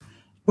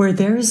Where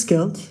there is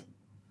guilt,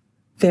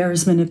 there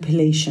is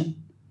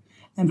manipulation,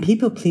 and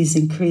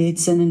people-pleasing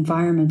creates an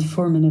environment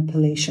for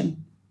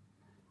manipulation.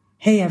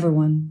 Hey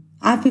everyone,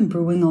 I've been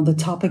brewing on the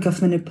topic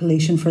of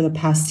manipulation for the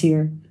past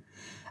year.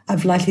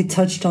 I've lightly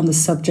touched on the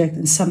subject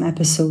in some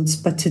episodes,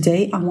 but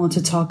today I want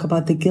to talk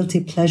about the guilty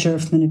pleasure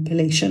of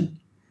manipulation.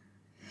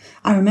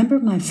 I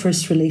remember my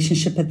first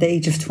relationship at the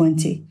age of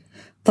 20.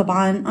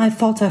 طبعاً, I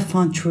thought I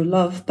found true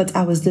love, but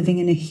I was living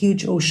in a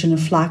huge ocean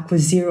of lack with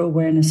zero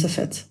awareness of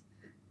it.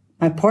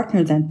 My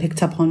partner then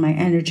picked up on my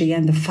energy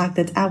and the fact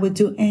that I would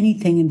do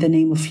anything in the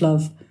name of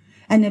love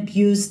and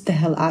abused the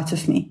hell out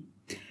of me.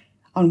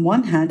 On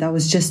one hand, I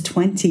was just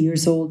 20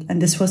 years old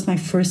and this was my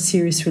first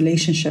serious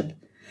relationship.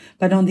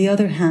 But on the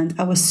other hand,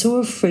 I was so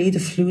afraid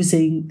of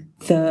losing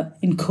the,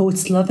 in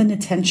quotes, love and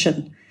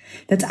attention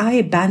that I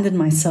abandoned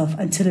myself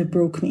until it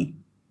broke me.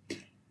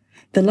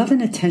 The love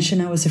and attention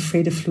I was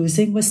afraid of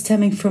losing was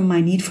stemming from my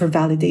need for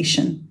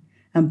validation.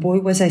 And boy,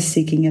 was I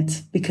seeking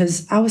it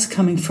because I was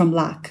coming from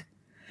lack.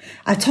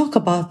 I talk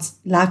about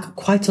lack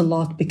quite a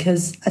lot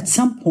because at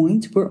some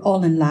point we're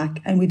all in lack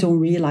and we don't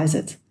realize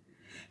it.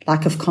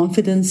 Lack of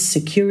confidence,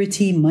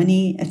 security,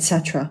 money,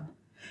 etc.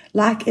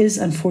 Lack is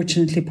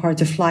unfortunately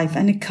part of life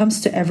and it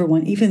comes to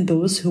everyone, even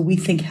those who we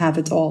think have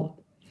it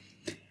all.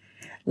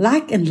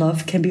 Lack in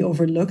love can be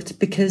overlooked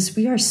because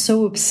we are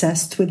so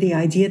obsessed with the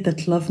idea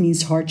that love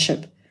means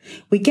hardship.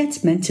 We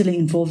get mentally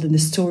involved in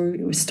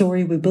the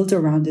story we build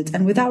around it,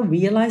 and without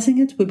realizing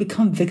it, we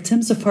become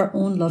victims of our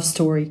own love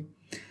story.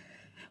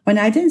 When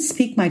I didn't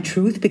speak my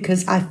truth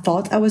because I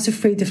thought I was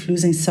afraid of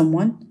losing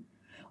someone,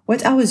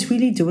 what I was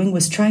really doing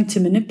was trying to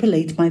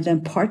manipulate my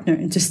then partner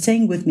into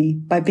staying with me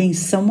by being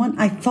someone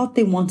I thought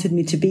they wanted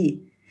me to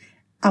be.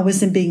 I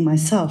wasn't being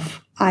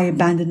myself. I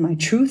abandoned my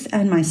truth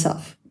and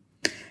myself.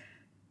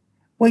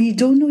 When you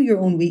don't know your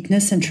own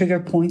weakness and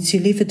trigger points, you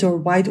leave the door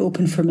wide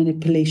open for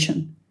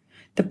manipulation.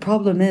 The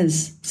problem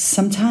is,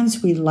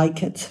 sometimes we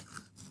like it.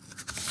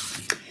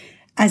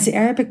 As the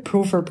Arabic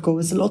proverb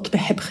goes, القط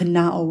بحب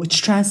خناقه,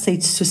 which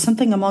translates to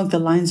something along the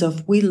lines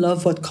of, we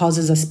love what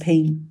causes us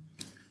pain.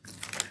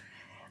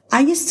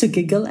 I used to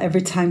giggle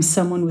every time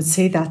someone would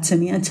say that to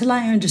me until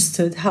I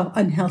understood how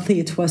unhealthy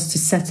it was to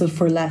settle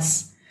for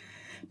less.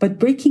 But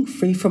breaking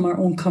free from our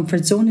own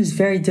comfort zone is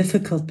very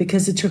difficult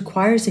because it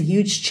requires a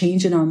huge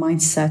change in our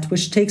mindset,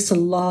 which takes a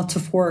lot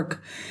of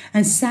work.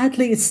 And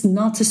sadly, it's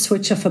not a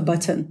switch of a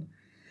button.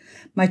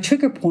 My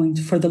trigger point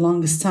for the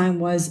longest time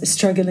was a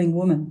struggling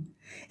woman.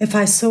 If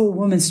I saw a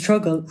woman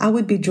struggle, I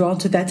would be drawn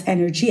to that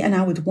energy and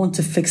I would want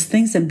to fix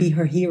things and be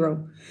her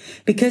hero.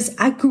 Because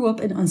I grew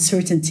up in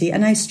uncertainty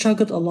and I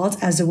struggled a lot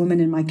as a woman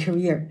in my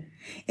career.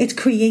 It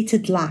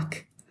created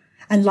lack.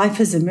 And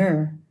life is a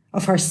mirror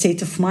of our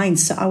state of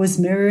mind, so I was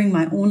mirroring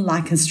my own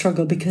lack and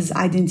struggle because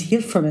I didn't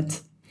heal from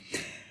it.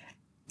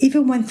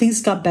 Even when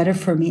things got better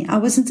for me, I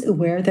wasn't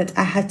aware that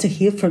I had to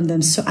heal from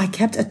them, so I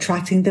kept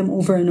attracting them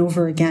over and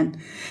over again,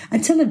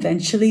 until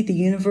eventually the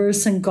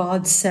universe and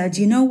God said,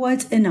 you know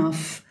what,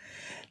 enough.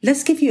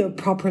 Let's give you a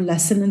proper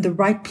lesson and the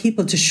right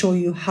people to show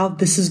you how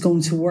this is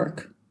going to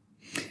work.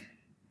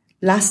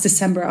 Last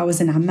December, I was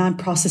in Amman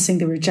processing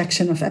the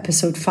rejection of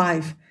episode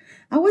 5.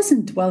 I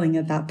wasn't dwelling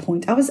at that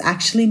point. I was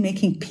actually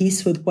making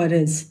peace with what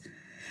is.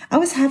 I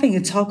was having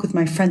a talk with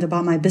my friend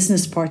about my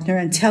business partner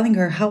and telling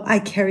her how I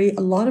carry a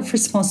lot of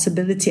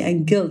responsibility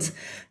and guilt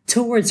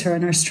towards her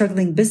and our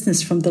struggling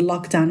business from the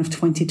lockdown of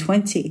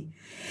 2020.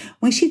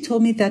 When she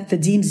told me that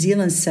Vadim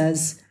Zeland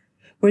says,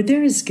 where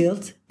there is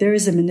guilt, there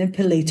is a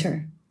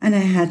manipulator, and I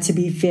had to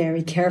be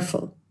very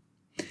careful.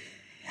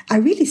 I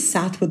really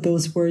sat with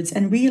those words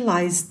and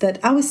realized that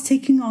I was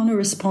taking on a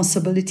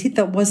responsibility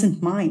that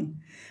wasn't mine.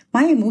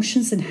 My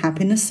emotions and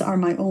happiness are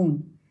my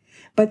own.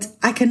 But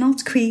I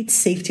cannot create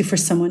safety for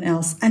someone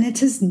else, and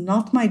it is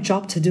not my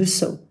job to do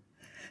so.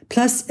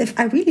 Plus, if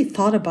I really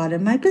thought about it,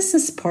 my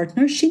business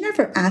partner, she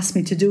never asked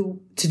me to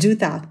do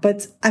that,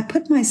 but I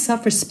put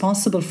myself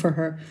responsible for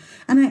her,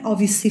 and I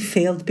obviously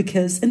failed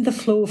because in the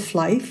flow of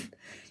life,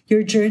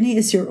 your journey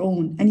is your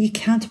own, and you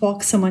can't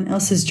walk someone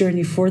else's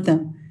journey for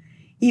them,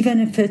 even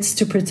if it's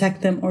to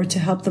protect them or to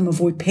help them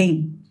avoid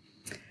pain.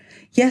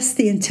 Yes,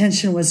 the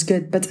intention was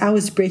good, but I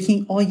was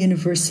breaking all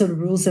universal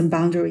rules and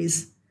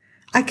boundaries.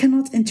 I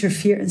cannot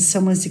interfere in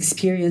someone's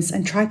experience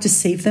and try to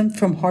save them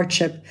from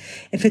hardship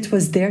if it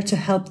was there to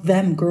help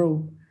them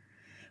grow.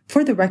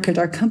 For the record,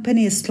 our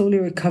company is slowly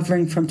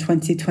recovering from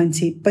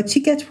 2020, but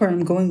you get where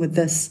I'm going with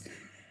this.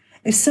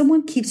 If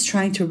someone keeps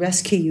trying to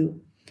rescue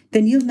you,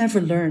 then you'll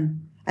never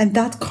learn. And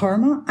that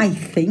karma, I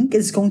think,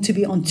 is going to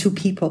be on two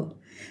people.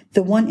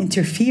 The one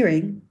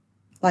interfering,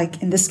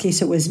 like in this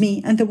case it was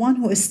me, and the one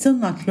who is still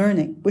not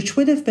learning, which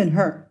would have been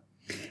her.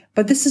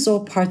 But this is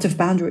all part of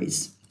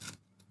boundaries.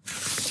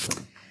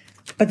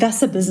 But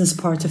that's the business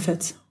part of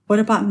it. What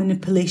about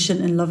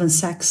manipulation in love and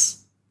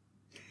sex?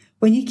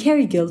 When you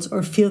carry guilt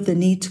or feel the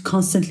need to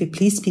constantly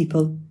please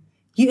people,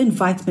 you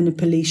invite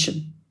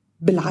manipulation.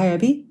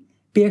 بالعربي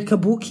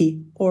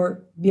بيركبوكي or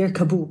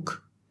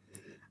بيركبوك.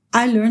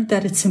 I learned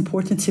that it's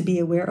important to be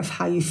aware of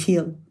how you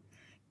feel.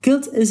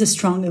 Guilt is a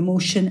strong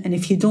emotion, and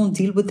if you don't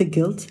deal with the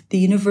guilt, the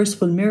universe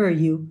will mirror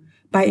you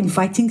by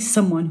inviting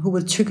someone who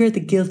will trigger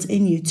the guilt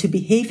in you to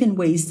behave in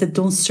ways that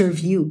don't serve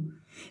you,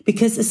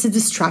 because it's a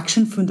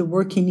distraction from the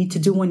work you need to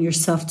do on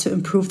yourself to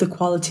improve the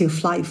quality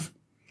of life.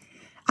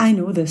 I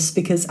know this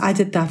because I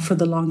did that for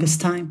the longest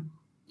time.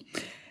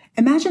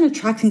 Imagine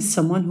attracting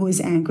someone who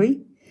is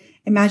angry.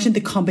 Imagine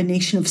the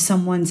combination of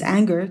someone's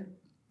anger,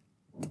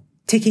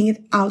 taking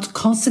it out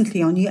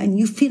constantly on you, and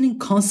you feeling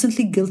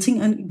constantly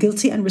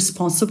guilty and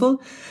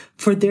responsible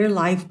for their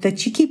life,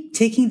 that you keep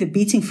taking the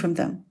beating from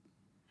them.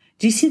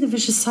 Do you see the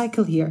vicious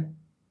cycle here?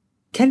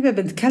 كلبة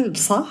بنت كلب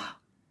صح?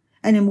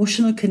 An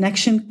emotional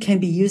connection can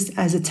be used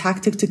as a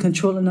tactic to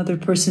control another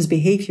person's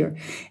behavior,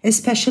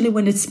 especially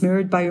when it's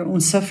mirrored by your own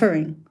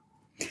suffering.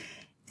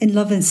 In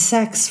love and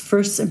sex,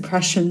 first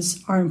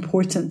impressions are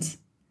important.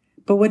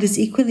 But what is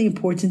equally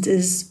important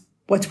is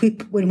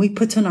when we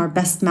put on our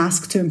best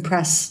mask to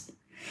impress.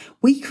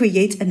 We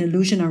create an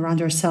illusion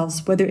around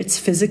ourselves, whether it's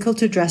physical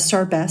to dress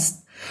our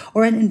best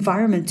or an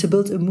environment to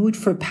build a mood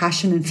for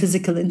passion and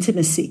physical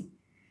intimacy.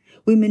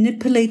 We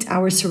manipulate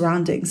our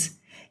surroundings.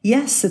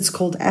 Yes, it's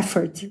called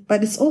effort,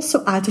 but it's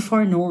also out of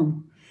our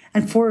norm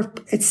and for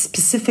its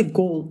specific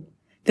goal.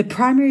 The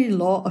primary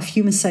law of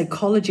human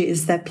psychology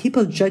is that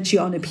people judge you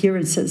on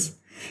appearances.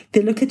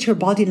 They look at your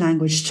body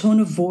language, tone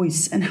of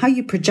voice, and how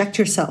you project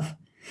yourself.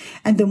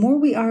 And the more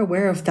we are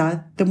aware of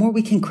that, the more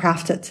we can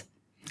craft it.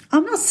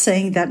 I'm not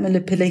saying that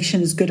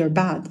manipulation is good or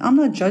bad. I'm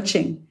not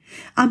judging.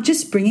 I'm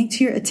just bringing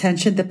to your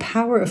attention the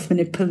power of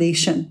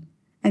manipulation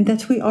and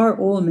that we are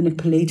all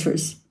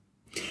manipulators.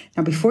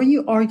 Now, before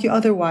you argue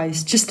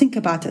otherwise, just think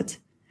about it.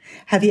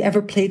 Have you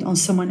ever played on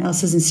someone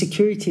else's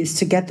insecurities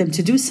to get them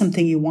to do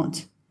something you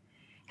want?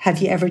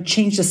 Have you ever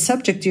changed the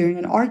subject during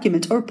an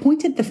argument or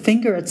pointed the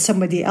finger at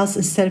somebody else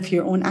instead of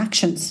your own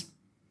actions?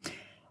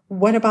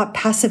 What about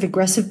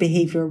passive-aggressive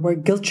behavior where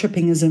guilt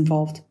tripping is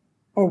involved?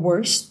 Or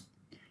worse,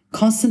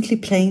 constantly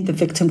playing the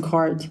victim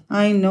card.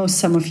 I know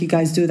some of you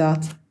guys do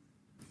that.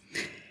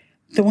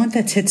 The one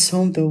that hits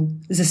home, though,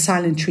 is a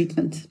silent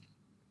treatment.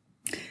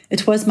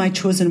 It was my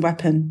chosen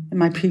weapon in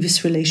my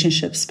previous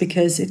relationships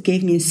because it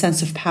gave me a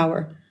sense of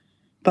power.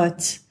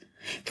 But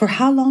for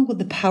how long will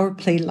the power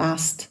play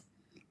last?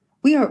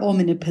 We are all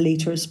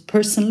manipulators.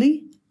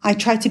 Personally, I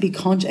try to be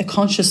a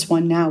conscious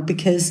one now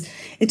because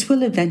it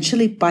will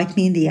eventually bite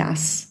me in the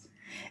ass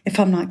if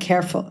I'm not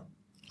careful.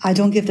 I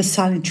don't give the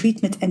silent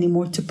treatment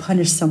anymore to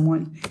punish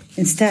someone.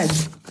 Instead,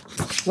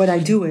 what I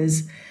do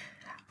is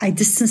I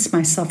distance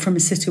myself from a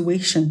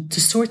situation to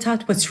sort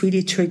out what's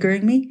really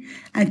triggering me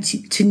and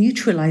to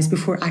neutralize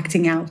before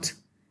acting out.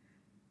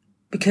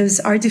 Because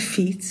our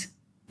defeat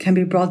can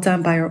be brought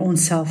down by our own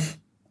self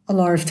a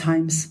lot of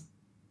times.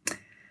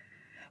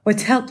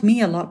 What helped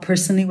me a lot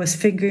personally was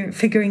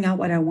figuring out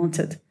what I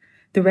wanted.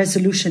 The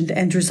resolution, the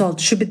end result.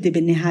 شو بدي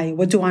بالنهاية?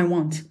 What do I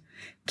want?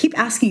 Keep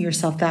asking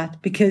yourself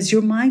that because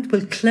your mind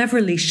will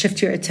cleverly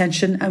shift your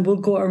attention and will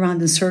go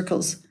around in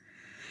circles.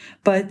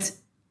 But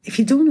if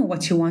you don't know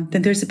what you want,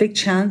 then there's a big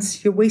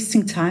chance you're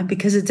wasting time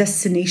because a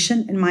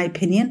destination, in my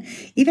opinion,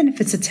 even if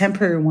it's a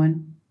temporary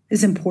one,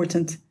 is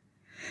important.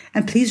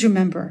 And please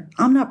remember,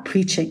 I'm not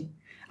preaching.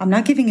 I'm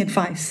not giving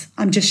advice.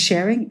 I'm just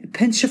sharing a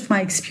pinch of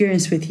my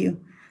experience with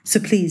you. So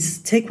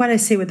please take what I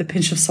say with a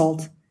pinch of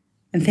salt.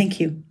 And thank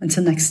you.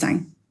 Until next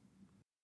time.